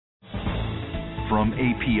From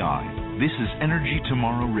API, this is Energy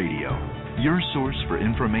Tomorrow Radio, your source for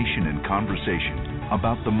information and conversation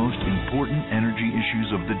about the most important energy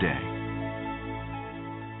issues of the day.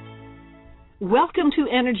 Welcome to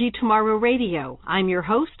Energy Tomorrow Radio. I'm your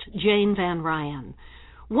host, Jane Van Ryan.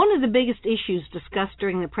 One of the biggest issues discussed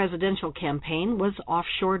during the presidential campaign was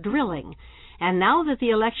offshore drilling. And now that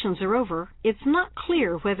the elections are over, it's not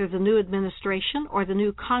clear whether the new administration or the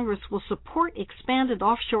new Congress will support expanded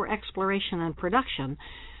offshore exploration and production,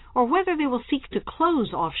 or whether they will seek to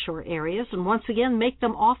close offshore areas and once again make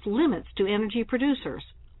them off limits to energy producers.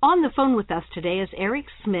 On the phone with us today is Eric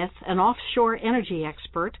Smith, an offshore energy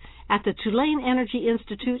expert at the Tulane Energy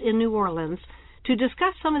Institute in New Orleans, to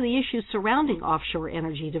discuss some of the issues surrounding offshore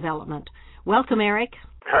energy development. Welcome, Eric.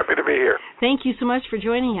 Happy to be here. Thank you so much for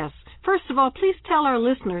joining us. First of all, please tell our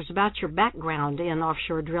listeners about your background in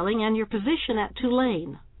offshore drilling and your position at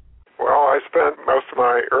Tulane. Well, I spent most of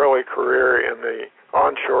my early career in the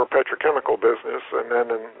onshore petrochemical business, and then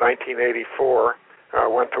in 1984, I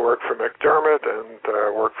went to work for McDermott and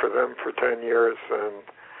worked for them for 10 years, and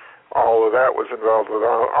all of that was involved with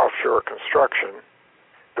offshore construction,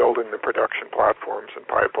 building the production platforms and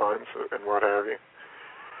pipelines and what have you.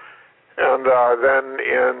 And then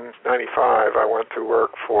in 95, I went to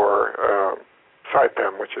work for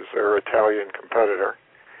Saipem, which is their Italian competitor,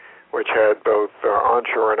 which had both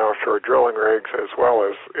onshore and offshore drilling rigs as well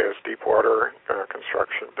as deep water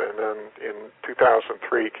construction. And then in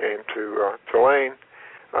 2003, came to Tulane.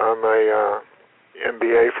 I'm a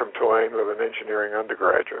MBA from Tulane with an engineering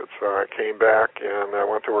undergraduate. So I came back and I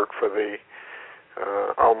went to work for the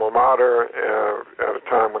alma mater at a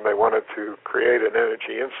time when they wanted to create an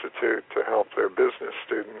energy institute to help their business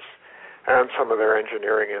students and some of their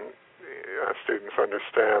engineering students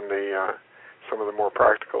understand some of the more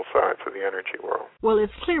practical sides of the energy world. Well,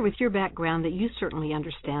 it's clear with your background that you certainly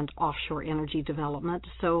understand offshore energy development,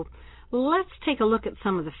 so let's take a look at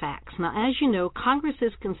some of the facts. Now, as you know, Congress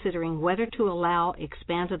is considering whether to allow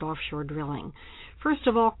expanded offshore drilling. First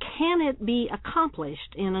of all, can it be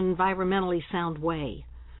accomplished in an environmentally sound way?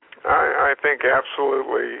 I think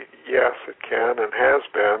absolutely yes, it can and has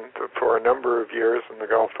been for a number of years in the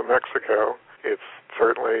Gulf of Mexico. It's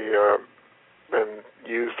certainly been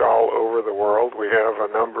used all over the world. We have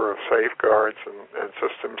a number of safeguards and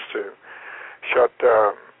systems to shut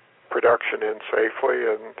production in safely,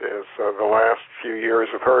 and as the last few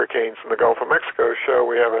years of hurricanes in the Gulf of Mexico show,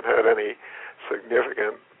 we haven't had any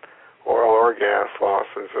significant oil or gas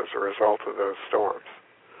losses as a result of those storms.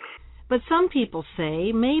 But some people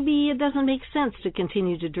say maybe it doesn't make sense to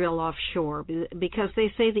continue to drill offshore because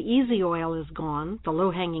they say the easy oil is gone, the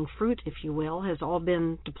low-hanging fruit, if you will, has all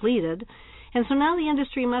been depleted, and so now the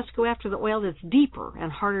industry must go after the oil that's deeper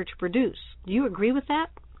and harder to produce. Do you agree with that?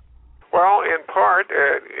 Well, in part,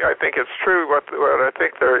 I think it's true. What I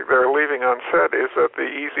think they're leaving unsaid is that the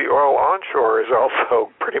easy oil onshore is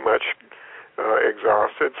also pretty much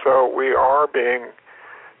exhausted. So we are being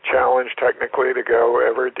challenged technically to go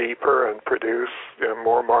ever deeper and produce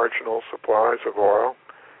more marginal supplies of oil.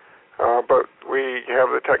 But we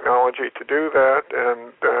have the technology to do that,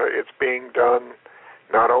 and it's being done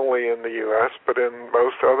not only in the U.S., but in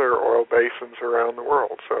most other oil basins around the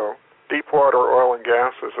world. So deep water oil and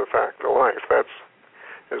gas is a fact of life. That's,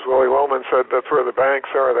 as Willie Loman said, that's where the banks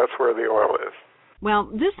are, that's where the oil is.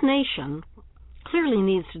 Well, this nation clearly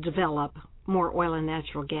needs to develop more oil and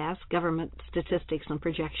natural gas. Government statistics and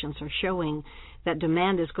projections are showing that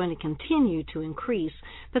demand is going to continue to increase,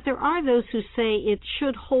 but there are those who say it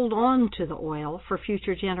should hold on to the oil for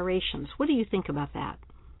future generations. What do you think about that?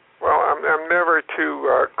 Well, I'm never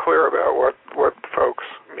too clear about what folks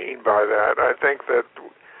mean by that. I think that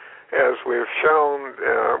as we've shown,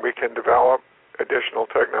 we can develop additional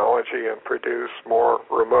technology and produce more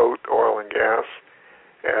remote oil and gas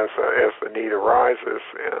as the need arises.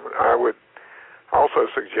 And I would also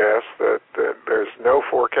suggest that there's no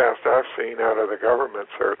forecast I've seen out of the government,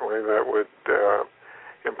 certainly, that would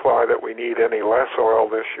imply that we need any less oil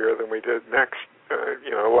this year than we did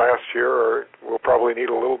last year, or we'll probably need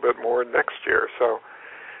a little bit more next year. So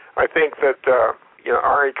I think that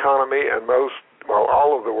our economy and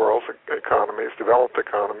all of the world's economies, developed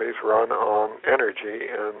economies, run on energy,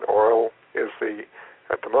 and oil is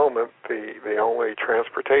at the moment, the only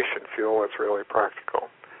transportation fuel that's really practical.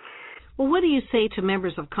 Well, what do you say to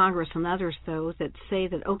members of Congress and others, though, that say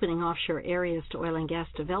that opening offshore areas to oil and gas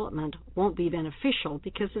development won't be beneficial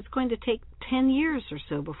because it's going to take 10 years or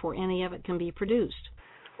so before any of it can be produced?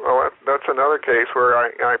 Well, that's another case where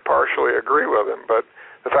I partially agree with him, but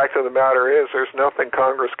the fact of the matter is there's nothing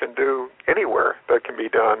Congress can do anywhere that can be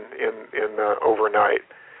done in overnight.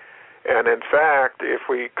 And in fact, if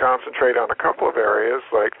we concentrate on a couple of areas,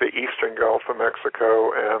 like the eastern Gulf of Mexico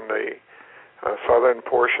and the southern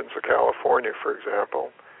portions of California, for example,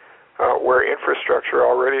 where infrastructure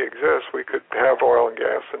already exists, we could have oil and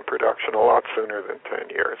gas in production a lot sooner than 10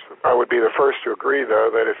 years. I would be the first to agree, though,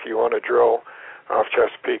 that if you want to drill off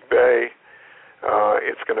Chesapeake Bay,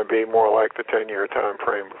 it's going to be more like the 10-year time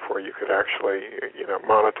frame before you could actually,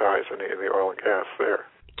 monetize any of the oil and gas there.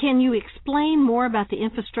 Can you explain more about the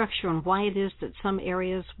infrastructure and why it is that some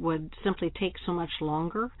areas would simply take so much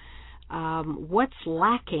longer? What's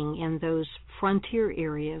lacking in those frontier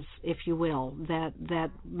areas, if you will, that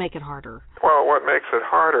make it harder? Well, what makes it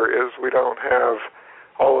harder is we don't have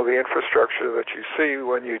all of the infrastructure that you see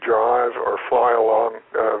when you drive or fly along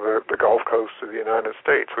the Gulf Coast of the United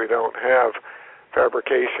States. We don't have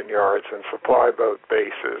fabrication yards and supply boat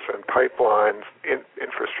bases and pipelines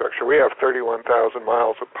infrastructure. We have 31,000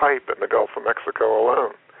 miles of pipe in the Gulf of Mexico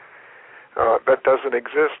alone. That doesn't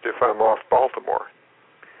exist if I'm off Baltimore.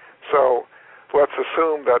 So let's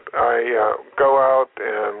assume that I go out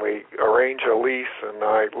and we arrange a lease, and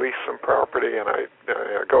I lease some property, and I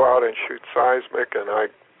go out and shoot seismic, and I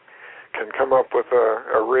can come up with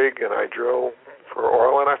a rig, and I drill for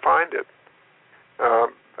oil, and I find it.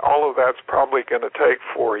 All of that's probably going to take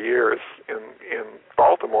 4 years. In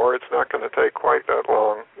Baltimore, it's not going to take quite that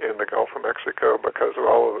long in the Gulf of Mexico because of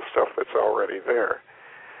all of the stuff that's already there.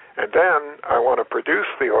 And then I want to produce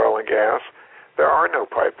the oil and gas. There are no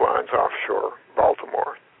pipelines offshore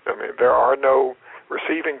Baltimore. I mean, there are no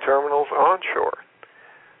receiving terminals onshore.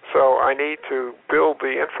 So I need to build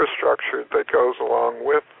the infrastructure that goes along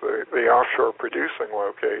with the offshore producing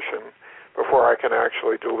location before I can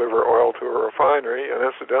actually deliver oil to a refinery. And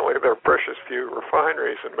incidentally, there are precious few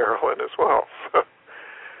refineries in Maryland as well. So,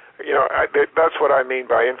 that's what I mean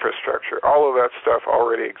by infrastructure. All of that stuff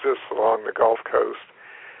already exists along the Gulf Coast.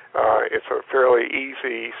 It's a fairly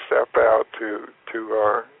easy step out to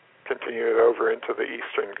continue it over into the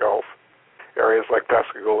eastern Gulf. Areas like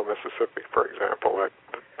Pascagoula, Mississippi, for example,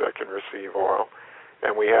 that can receive oil.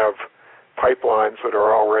 And we have pipelines that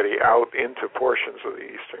are already out into portions of the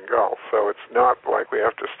eastern Gulf. So it's not like we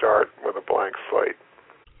have to start with a blank slate.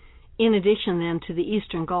 In addition, then, to the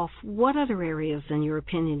eastern Gulf, what other areas, in your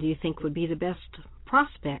opinion, do you think would be the best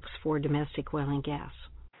prospects for domestic oil and gas?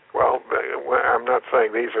 Well, I'm not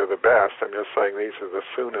saying these are the best. I'm just saying these are the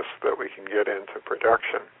soonest that we can get into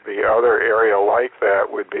production. The other area like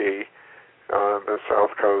that would be the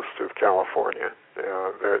south coast of California.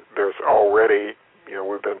 There's already,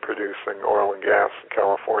 we've been producing oil and gas in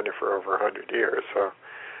California for over 100 years. So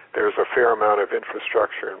there's a fair amount of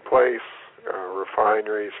infrastructure in place,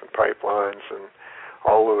 refineries and pipelines and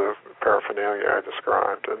all of the paraphernalia I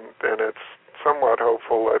described. And it's somewhat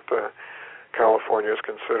hopeful that California is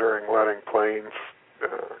considering letting Plains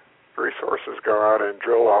resources go out and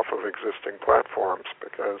drill off of existing platforms,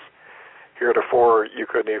 because heretofore you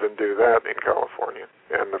couldn't even do that in California.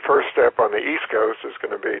 And the first step on the East Coast is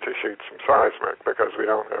going to be to shoot some seismic, because we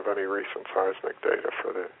don't have any recent seismic data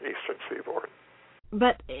for the eastern seaboard.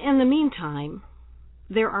 But in the meantime,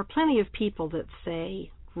 there are plenty of people that say,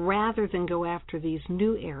 rather than go after these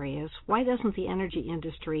new areas, why doesn't the energy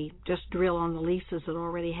industry just drill on the leases it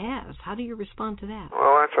already has? How do you respond to that?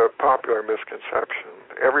 Well, that's a popular misconception.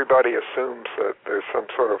 Everybody assumes that there's some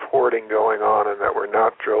sort of hoarding going on and that we're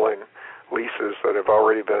not drilling leases that have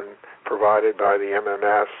already been provided by the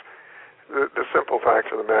MMS. The simple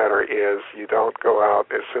fact of the matter is you don't go out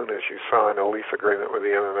as soon as you sign a lease agreement with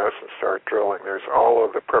the MMS and start drilling. There's all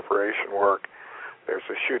of the preparation work. There's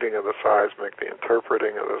the shooting of the seismic, the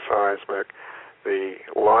interpreting of the seismic, the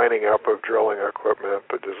lining up of drilling equipment,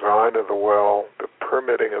 the design of the well, the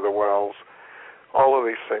permitting of the wells. All of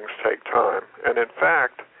these things take time. And in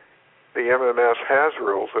fact, the MMS has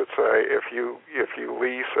rules that say if you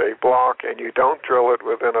lease a block and you don't drill it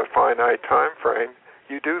within a finite time frame,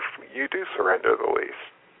 you do surrender the lease.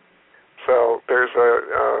 So there's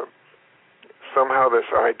somehow this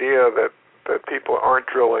idea that people aren't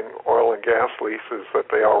drilling oil and gas leases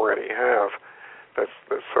that they already have.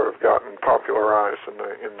 That's sort of gotten popularized in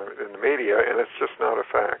the media, and it's just not a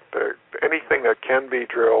fact. Anything that can be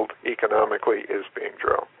drilled economically is being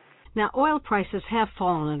drilled. Now, oil prices have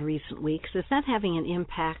fallen in recent weeks. Is that having an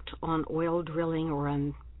impact on oil drilling or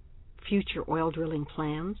on future oil drilling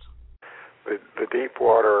plans? The deep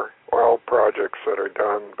water oil projects that are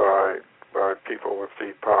done by people with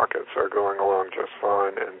deep pockets are going along just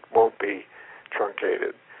fine and won't be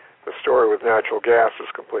truncated. The story with natural gas is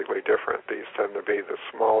completely different. These tend to be the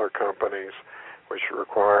smaller companies which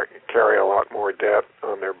carry a lot more debt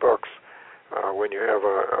on their books. When you have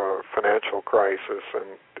a financial crisis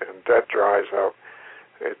and debt dries up,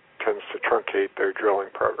 it tends to truncate their drilling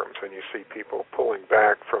programs, and you see people pulling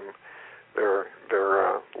back from their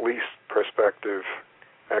least prospective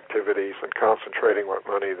activities and concentrating what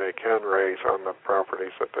money they can raise on the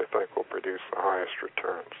properties that they think will produce the highest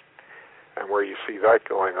returns. And where you see that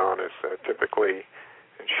going on is typically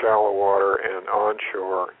in shallow water and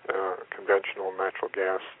onshore conventional natural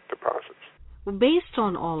gas deposits. Well, based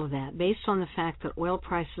on all of that, based on the fact that oil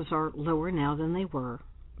prices are lower now than they were,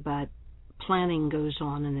 but planning goes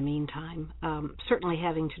on in the meantime, certainly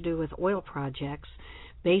having to do with oil projects,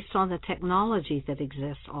 based on the technology that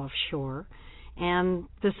exists offshore, and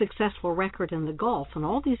the successful record in the Gulf, and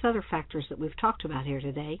all these other factors that we've talked about here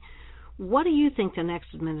today, what do you think the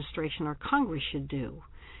next administration or Congress should do?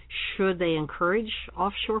 Should they encourage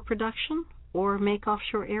offshore production or make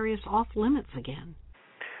offshore areas off limits again?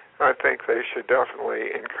 I think they should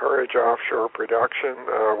definitely encourage offshore production.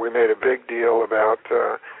 We made a big deal about,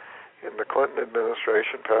 in the Clinton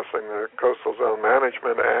administration, passing the Coastal Zone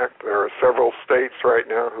Management Act. There are several states right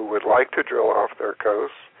now who would like to drill off their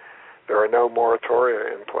coasts. There are no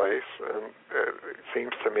moratoria in place, and it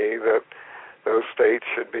seems to me that those states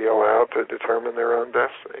should be allowed to determine their own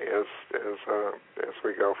destiny as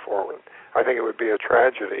we go forward. I think it would be a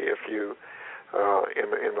tragedy if you,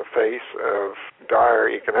 in the face of dire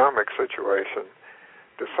economic situation,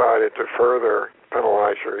 decided to further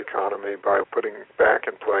penalize your economy by putting back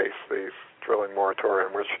in place these drilling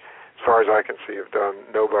moratorium, which, as far as I can see, have done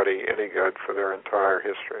nobody any good for their entire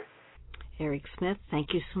history. Eric Smith,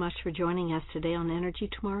 thank you so much for joining us today on Energy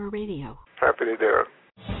Tomorrow Radio. Happy to do it.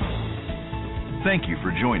 Thank you for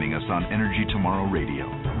joining us on Energy Tomorrow Radio,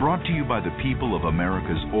 brought to you by the people of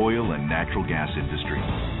America's oil and natural gas industry.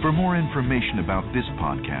 For more information about this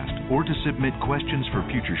podcast or to submit questions for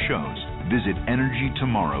future shows, visit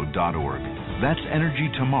energytomorrow.org. That's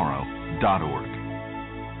energytomorrow.org.